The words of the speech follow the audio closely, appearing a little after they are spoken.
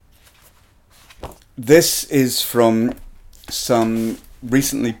This is from some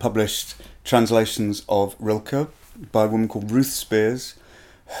recently published translations of Rilke by a woman called Ruth Spears,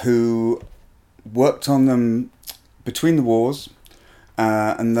 who worked on them between the wars,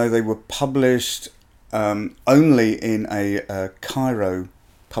 and though they were published only in a Cairo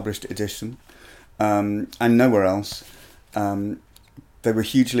published edition and nowhere else, they were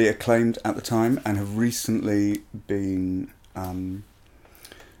hugely acclaimed at the time and have recently been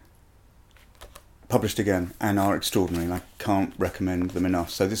published again and are extraordinary, and I can't recommend them enough.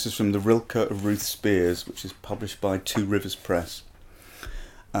 So this is from the Rilke of Ruth Spears, which is published by Two Rivers Press.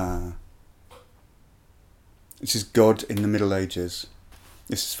 This is God in the Middle Ages.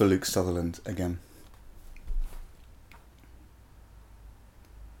 This is for Luke Sutherland again.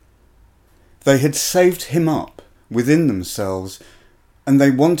 They had saved him up within themselves, and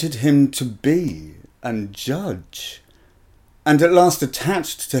they wanted him to be and judge, and at last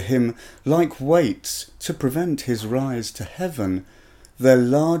attached to him like weights to prevent his rise to heaven, their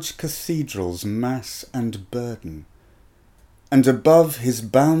large cathedrals mass and burden. And above his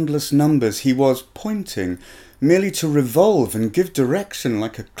boundless numbers he was pointing, merely to revolve and give direction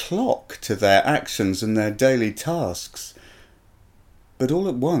like a clock to their actions and their daily tasks. But all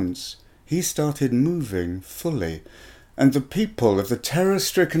at once he started moving fully, and the people of the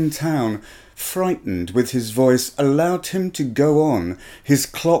terror-stricken town, frightened with his voice, allowed him to go on, his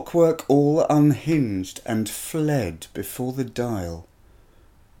clockwork all unhinged, and fled before the dial.